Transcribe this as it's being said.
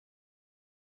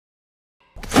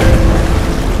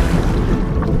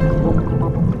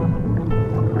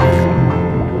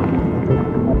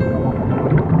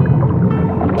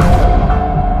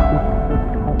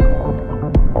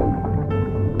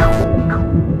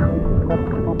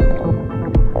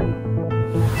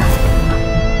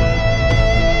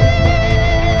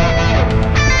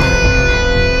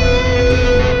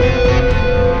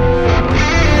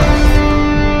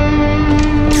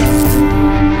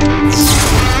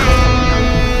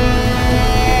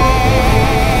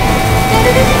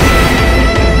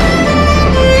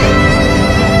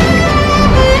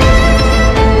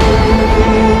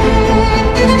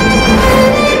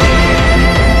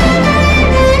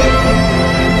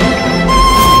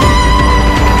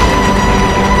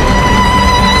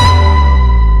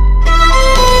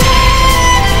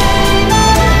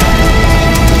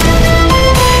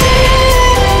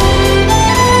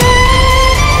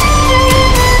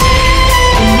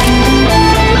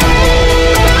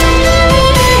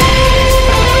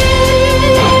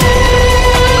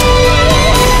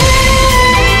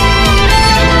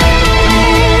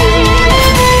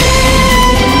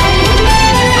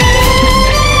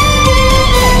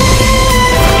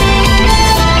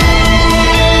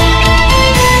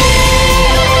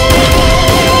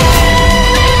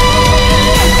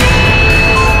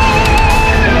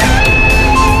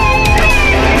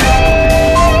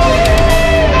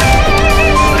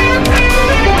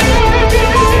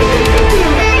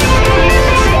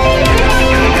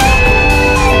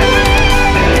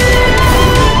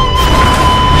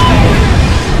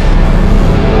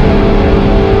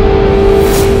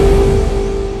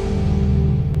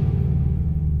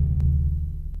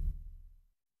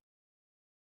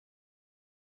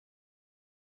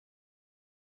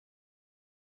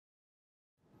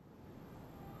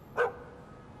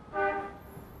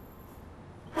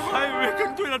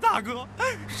了，大哥，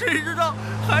谁知道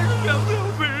还是原不要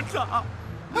被人打。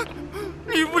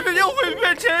你不是又会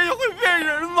骗钱又会骗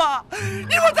人吗？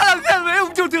你把咱俩骗没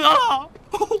不就得了？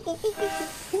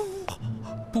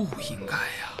不应该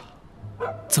呀，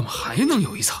怎么还能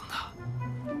有一层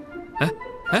呢？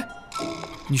哎，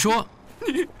你说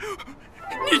你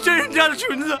伸人家的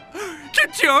裙子，这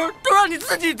景儿都让你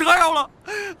自己得着了，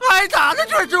挨打的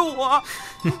却是我。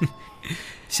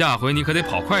下回你可得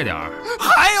跑快点儿。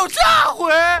还有下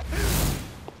回？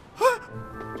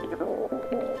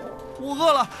我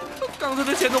饿了，刚才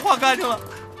的钱都花干净了，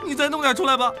你再弄点出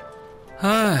来吧。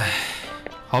哎，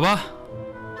好吧。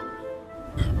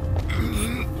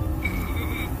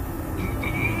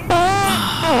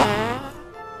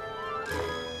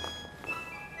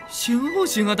行不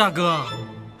行啊，大哥？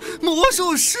魔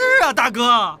术师啊，大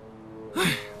哥！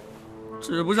哎，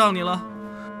指不上你了，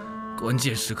关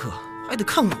键时刻还得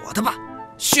看我的吧，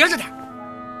学着点。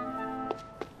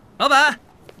老板，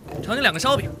盛你2个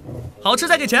烧饼，好吃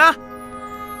再给钱啊。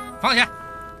放下！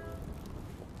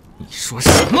你说什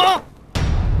么？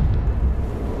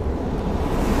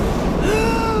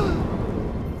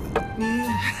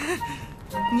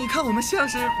你看我们像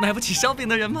是买不起烧饼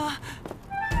的人吗？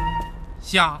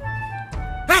像。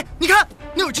哎，你看，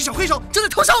那有只小黑手正在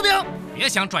偷烧饼。别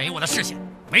想转移我的视线，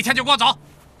没钱就给我走。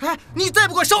哎，你再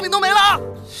不管，烧饼都没了。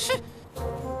是。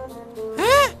哎，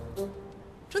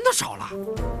真的少了。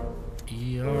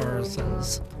1、2、3、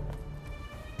4。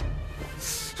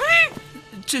哎，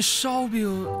这烧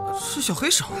饼是小黑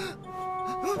手？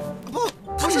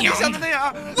不是你想的那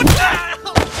样。我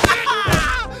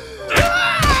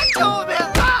救命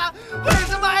啊！为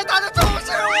什么挨打的总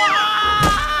是我？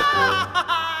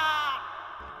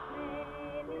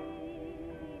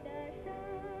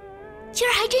今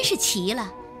儿还真是奇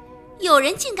了，有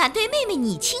人竟敢对妹妹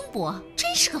你轻薄，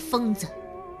真是个疯子。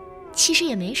其实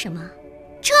也没什么，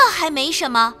这还没什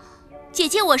么。姐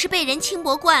姐我是被人轻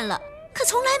薄惯了，可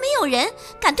从来没有人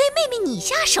敢对妹妹你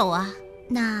下手啊。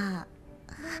那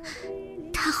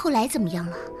她后来怎么样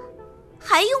了？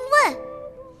还用问？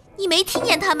你没听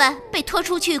见他们被拖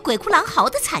出去鬼哭狼嚎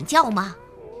的惨叫吗？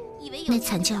以为有那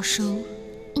惨叫声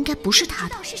应该不是他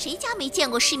的。是谁家没见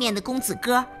过世面的公子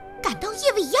哥敢到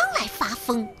夜未央来发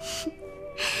疯？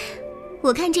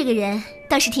我看这个人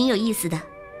倒是挺有意思的。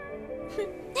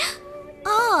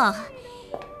哦，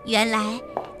原来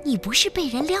你不是被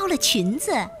人撩了裙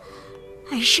子，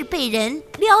而是被人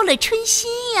撩了春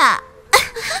心呀。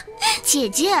姐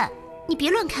姐，你别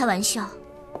乱开玩笑。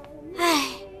哎，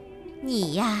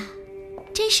你呀，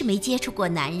真是没接触过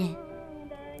男人。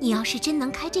你要是真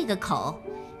能开这个口，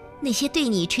那些对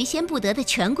你垂涎不得的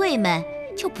权贵们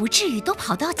就不至于都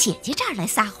跑到姐姐这儿来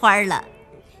撒欢了，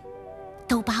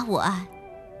都把我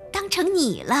当成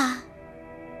你了。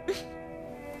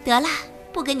得了，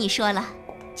不跟你说了，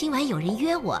今晚有人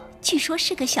约我，据说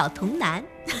是个小童男。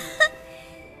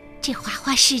这花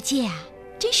花世界啊，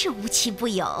真是无奇不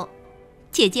有。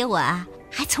姐姐我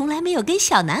还从来没有跟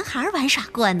小男孩玩耍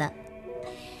过呢。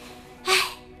哎，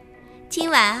今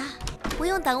晚不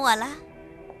用等我了。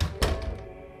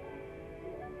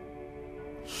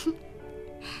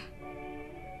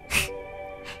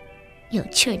有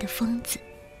趣儿的疯子。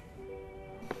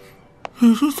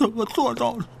你是怎么做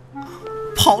到的？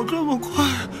跑这么快，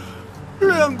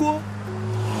练过？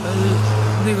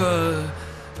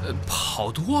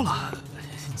跑多了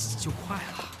就快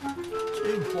了。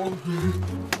这帮人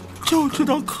就知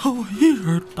道靠我一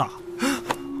人打，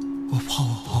我怕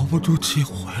我熬不住气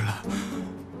回来。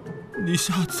你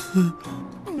下次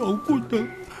能不能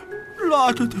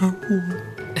拉着点我？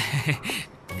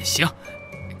行，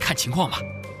看情况吧。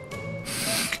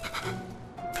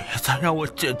别再让我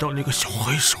见到那个小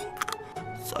黑手，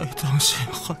再脏心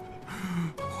狠，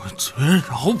我绝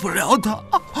饶不了他。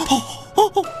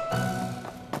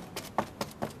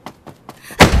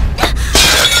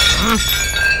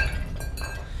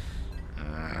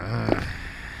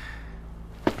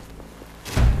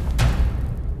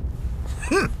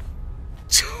哼，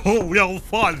臭要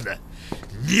饭的，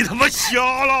你他妈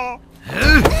瞎了！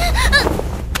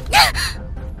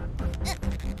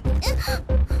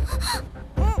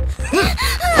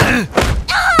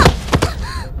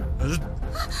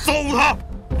揍他，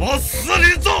往死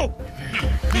里揍！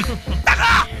大哥，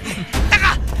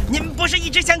您不是一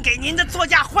直想给您的座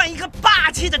驾换一个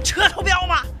霸气的车头标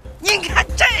吗？您看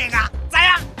这个咋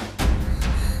样？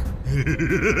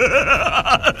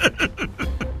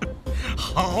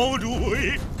好主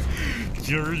意，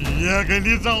今儿也给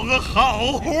你找个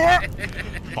好活，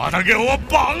把他给我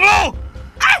绑喽！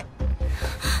哎！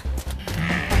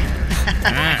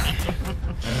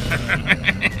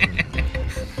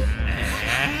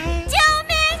救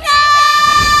命啊！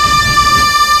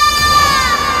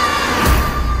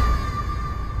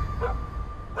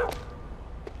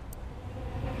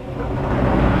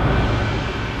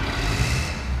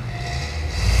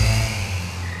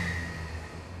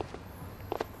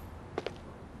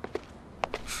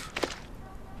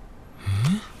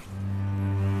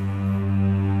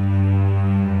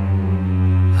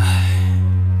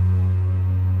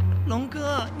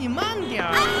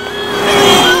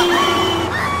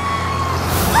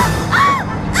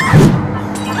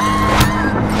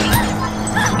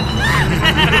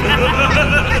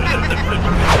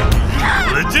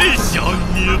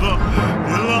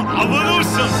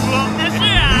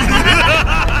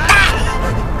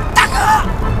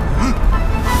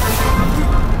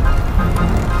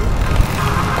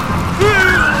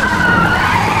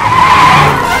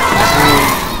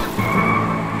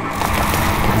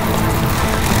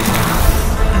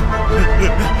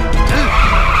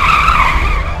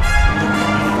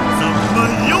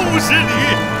是你，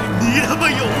你他妈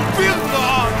有病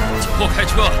啊！酒后开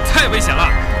车太危险了。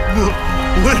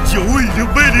我酒已经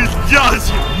被你压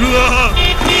醒了。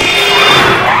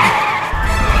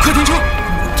快停车，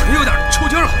腿有点抽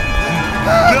筋了。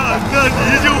那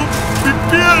你就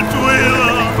别追了。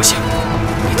不行，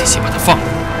你得先把他放了。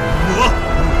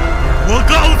我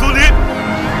告诉你，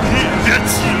你这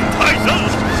气太盛了。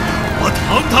我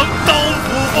堂堂刀斧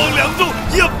帮梁仲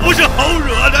也不是好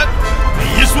惹的，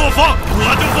你说放我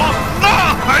就放，那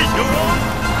还行吗？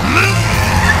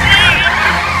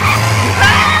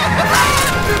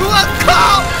我靠！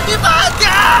你慢点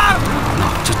儿！那我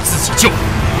就自己救。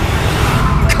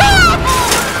靠！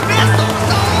别松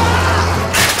手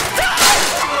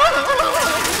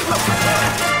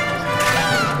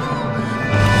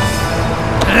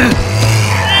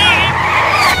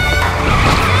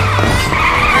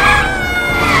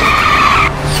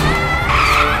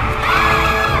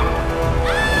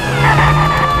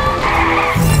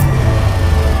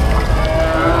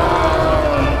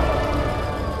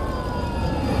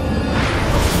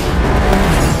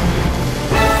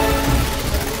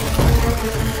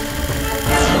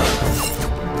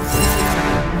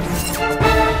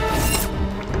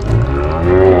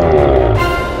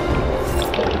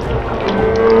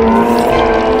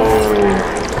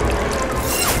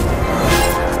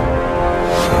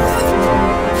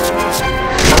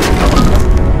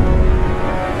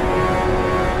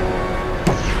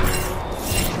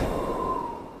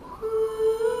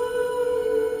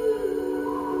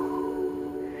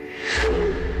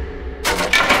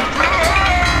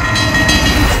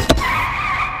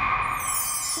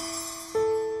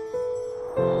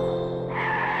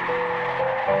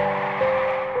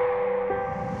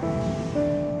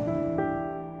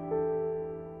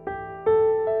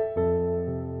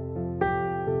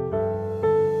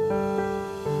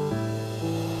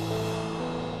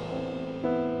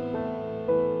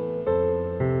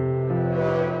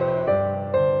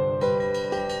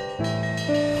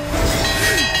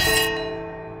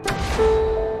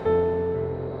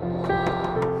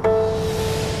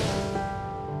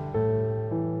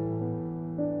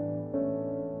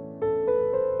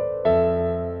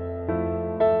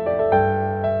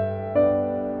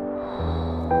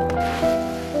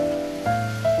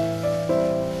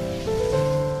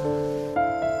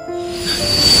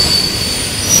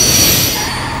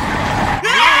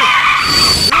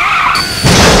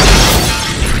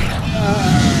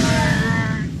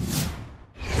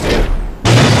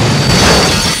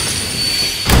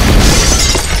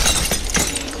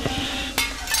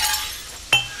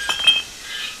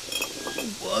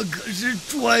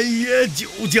专业酒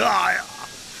驾呀！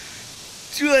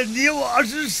这尼玛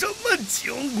是什么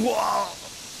情况？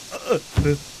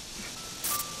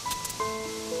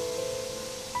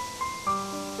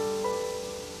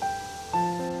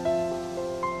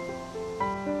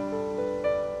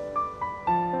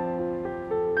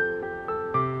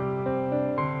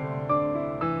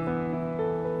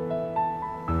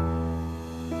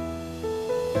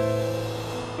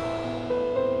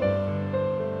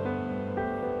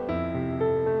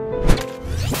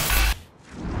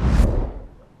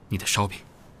你的烧饼。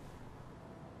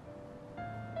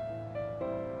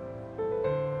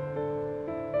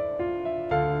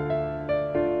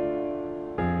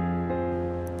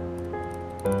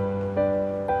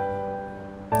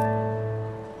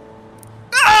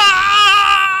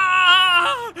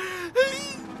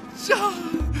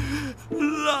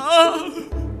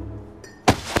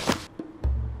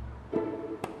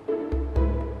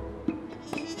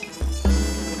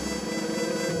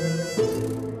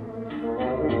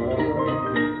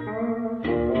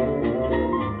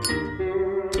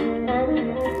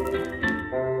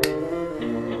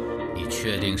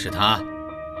确定是他？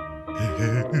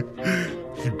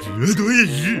绝对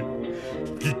是！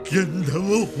你真他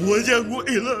妈活见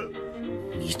鬼了！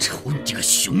你瞅你这个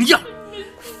熊样，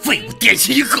废物典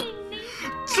型一个！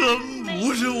真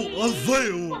不是我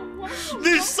废物，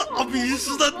那傻逼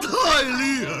实在太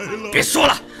厉害了！别说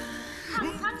了。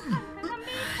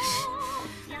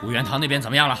五元堂那边怎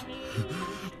么样了？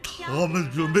他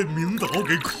们准备明早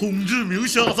给孔志明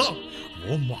下葬，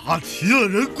我马齐了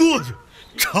人过去。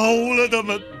抄了他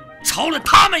们，抄了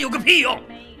他们有个屁用！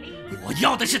我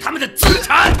要的是他们的资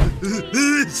产。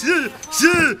是。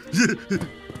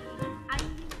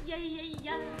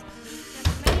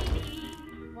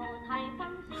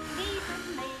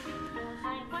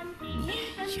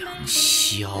杨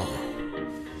逍，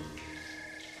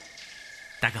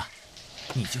大哥，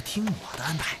你就听我的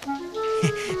安排。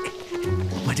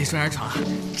我这双人床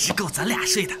只够咱俩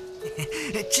睡的。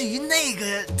至于那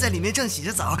个在里面正洗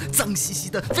着澡，脏兮兮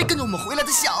的，非跟着我们回来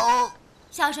的小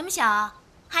小什么小？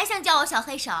还想叫我小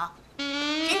黑手？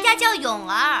人家叫永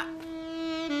儿。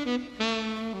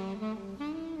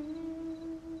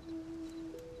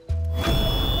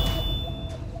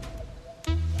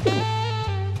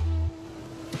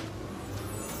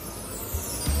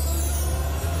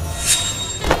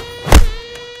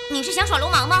你是想耍流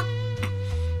氓吗？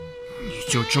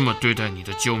你就这么对待你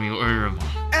的救命恩人吗？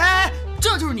哎，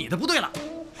这就是你的不对了。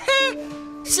嘿，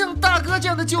像大哥这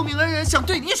样的救命恩人想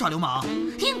对你耍流氓，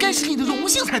应该是你的荣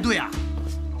幸才对啊！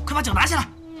快把脚拿下来，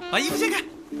把衣服掀开。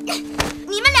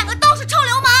你们两个都是臭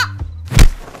流氓！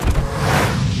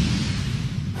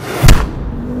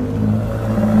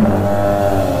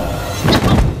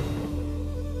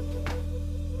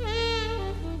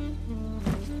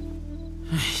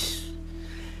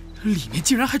里面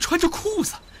竟然还穿着裤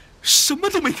子，什么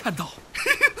都没看到。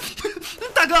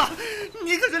大哥，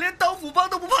你可是连刀斧帮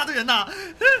都不怕的人呐，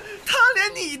他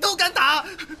连你都敢打，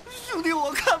兄弟，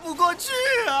我看不过去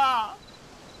啊！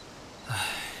唉。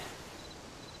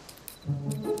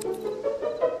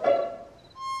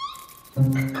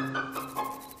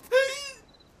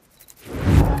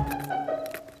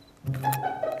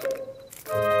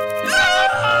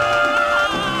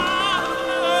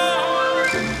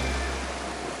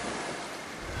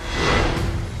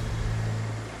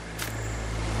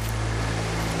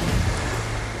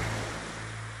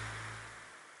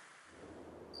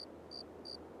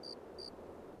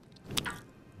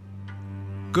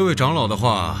各位长老的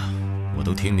话，我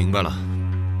都听明白了，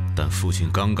但父亲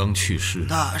刚刚去世。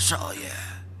大少爷，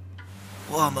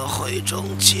我们会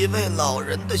中几位老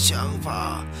人的想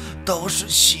法，都是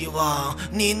希望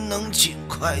您能尽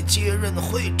快接任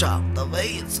会长的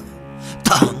位子，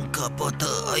耽搁不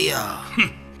得呀。哼，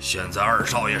现在二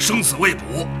少爷生死未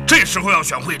卜，这时候要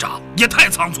选会长，也太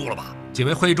仓促了吧？几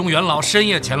位会中元老深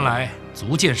夜前来，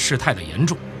足见事态的严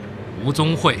重。吴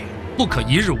宗会不可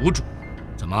一日无主。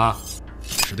怎么？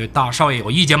是对大少爷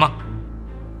有意见吗？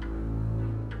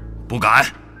不敢。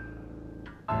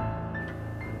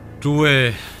诸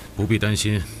位不必担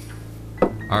心，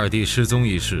二弟失踪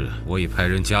一事，我已派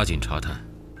人加紧查探。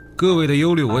各位的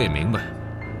忧虑我也明白。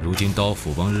如今刀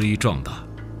斧帮日益壮大，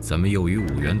咱们又与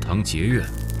五元堂结怨，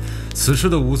此时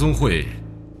的吴宗会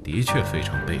的确非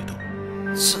常被动。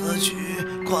此举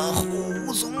关乎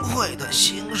吴宗会的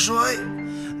兴衰，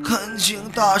恳请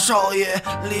大少爷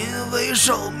临危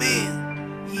受命，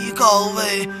以告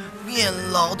慰年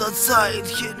老的在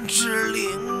天之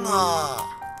灵啊！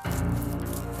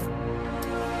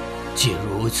既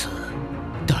如此，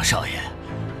大少爷，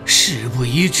事不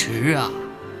宜迟啊！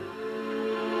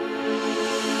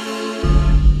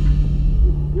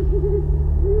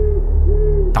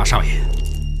大少爷，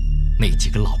那几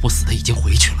个老不死的已经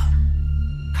回去了，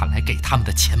看来给他们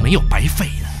的钱没有白费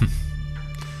的。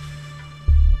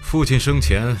父亲生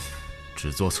前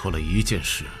只做错了一件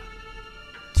事，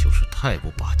就是太不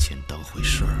把钱当回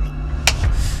事了。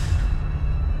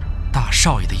大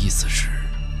少爷的意思是，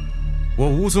我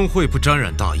吴宗会不沾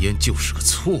染大烟就是个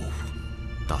错误。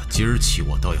打今儿起，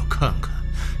我倒要看看，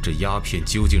这鸦片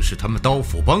究竟是他们刀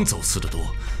斧帮走私的多，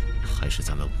还是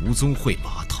咱们吴宗会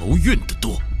码头运的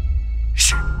多？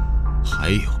是。还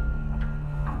有，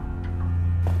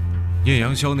念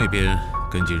阳霄那边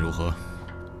跟进如何？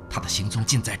他的行踪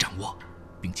尽在掌握，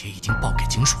并且已经报给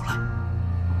警署了，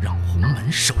让洪门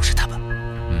收拾他吧。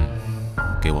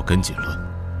给我跟紧了，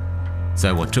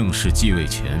在我正式继位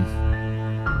前，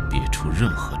别出任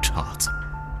何岔子。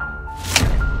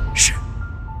是。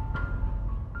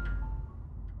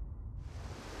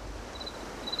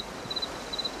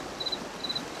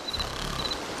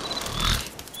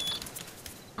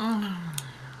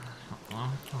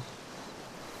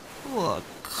我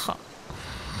靠！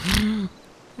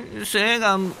谁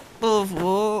敢不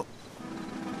服？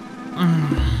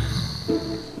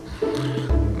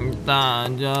大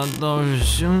家都是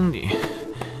兄弟，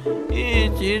一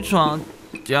起闯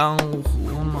江湖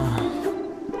嘛。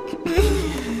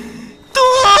多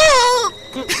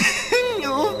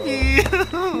牛逼！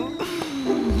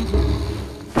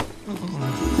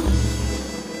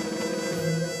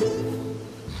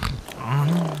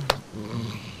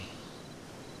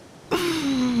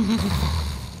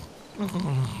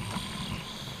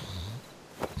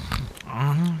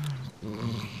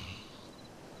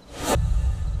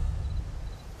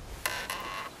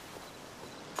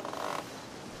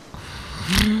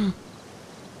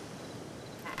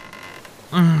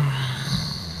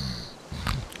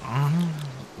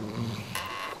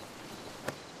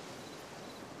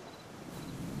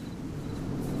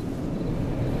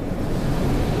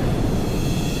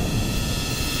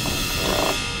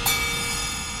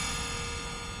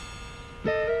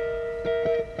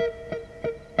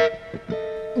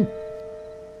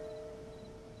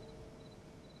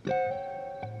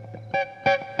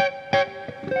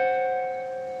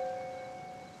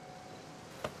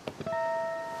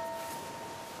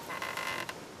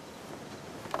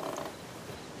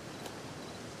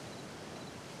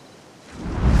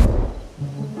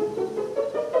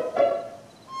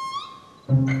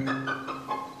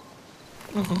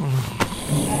终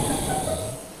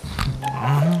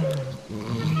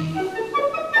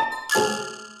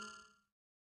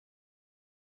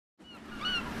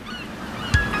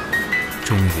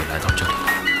于来到这里了。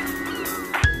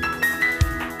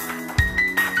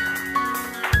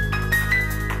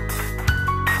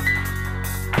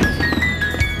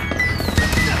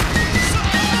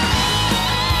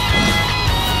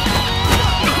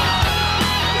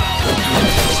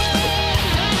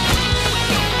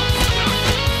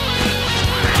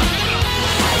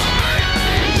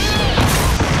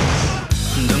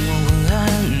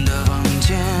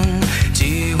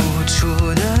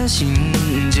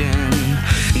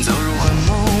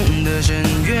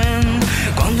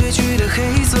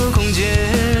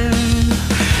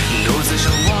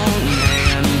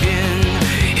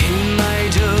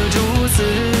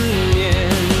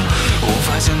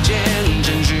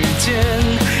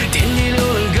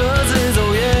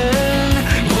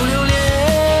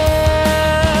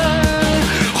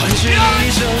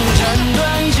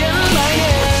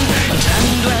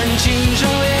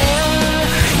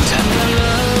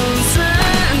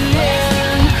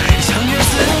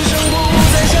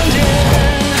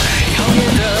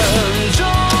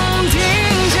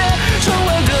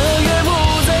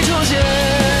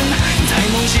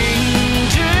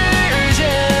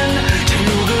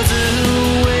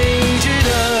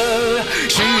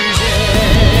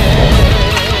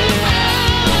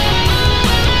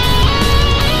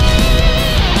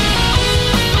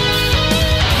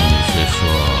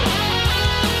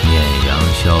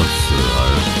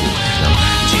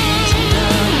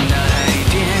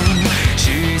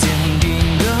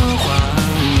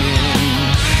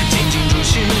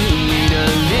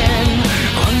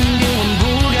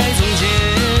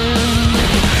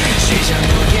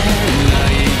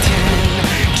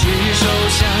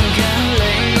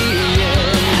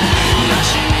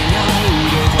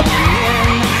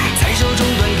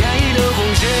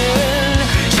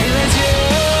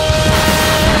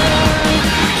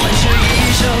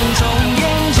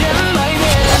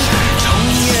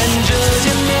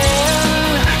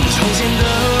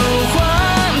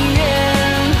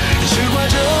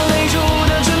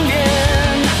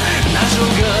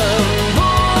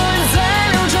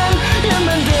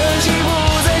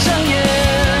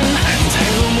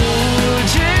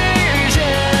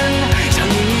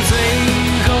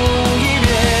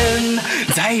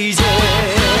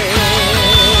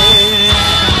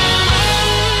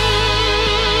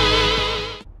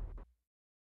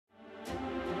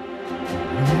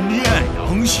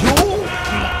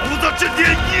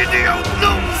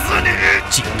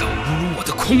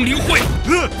空灵会。哇，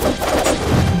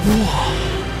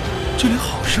这里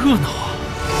好热闹啊！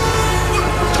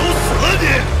找死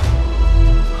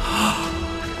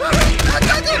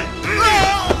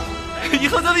你！以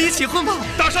后咱们一起混吧。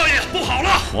大少爷，不好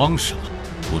了！慌什么？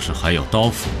不是还有刀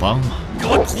斧帮吗？给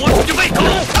我拖出去喂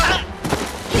狗！